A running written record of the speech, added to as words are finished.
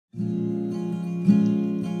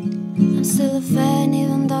I'm still a fan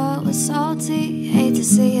even though it was salty. Hate to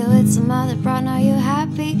see you with some other broad, now you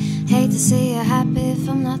happy. Hate to see you happy if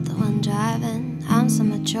I'm not the one driving. I'm so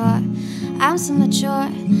mature, I'm so mature,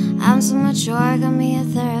 I'm so mature. Got me a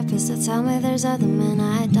therapist to tell me there's other men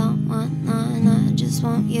I don't want none. I just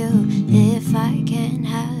want you. If I can't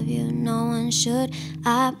have you, no one should.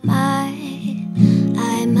 I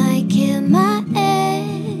might kill my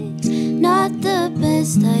ex. Not the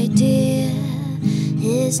best idea.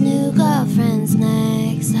 His new girlfriend's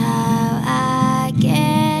next. How I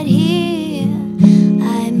get here.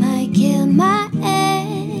 I might kill my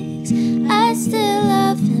ex. I still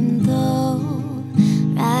love him though.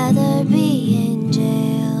 Rather be in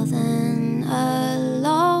jail than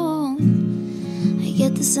alone. I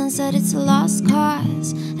get the sense that it's a lost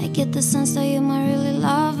cause. I get the sense that you might really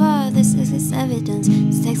love her. This is evidence.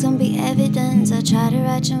 This text won't be evidence. I try to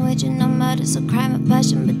ration with you, no murder's a crime of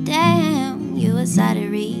passion, but damn. You was out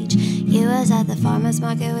of reach. You was at the farmer's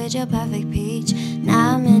market with your perfect peach.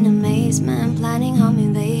 Now I'm in amazement, planning home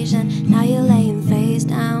invasion. Now you're laying face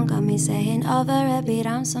down, got me saying over a beat.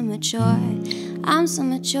 I'm so mature, I'm so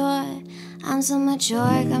mature, I'm so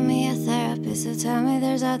mature. Got me a therapist to tell me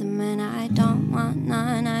there's other men I don't want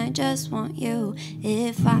none. I just want you.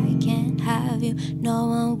 If I can't have you, no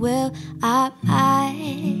one will. I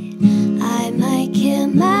might kill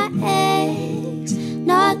my ex.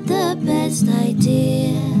 Not the best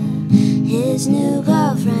idea. His new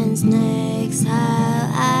girlfriend's next. How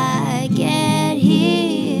I get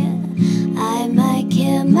here. I might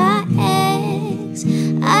kill my ex.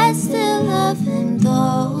 I still love him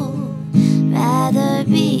though. Rather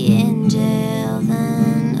be in jail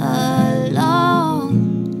than alone.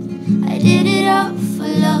 I did it all for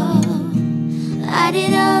love. I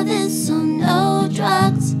did all this on no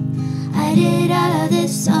drugs. I did all of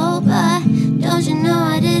this sober. Don't you know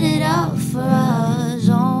I did it all for us?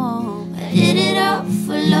 Oh, I did it all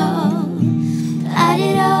for love. I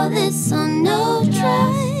did all this on no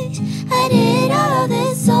drugs. I did all of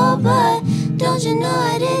this sober. Don't you know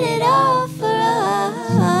I did it all for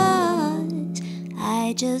us?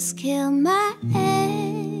 I just killed my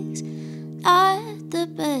ex. Not the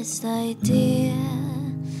best idea.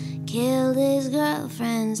 Killed his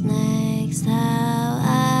girlfriend's next. How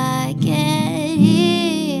I get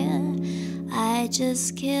here. I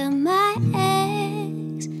just killed my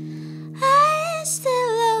ex. I still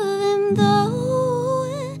love him though.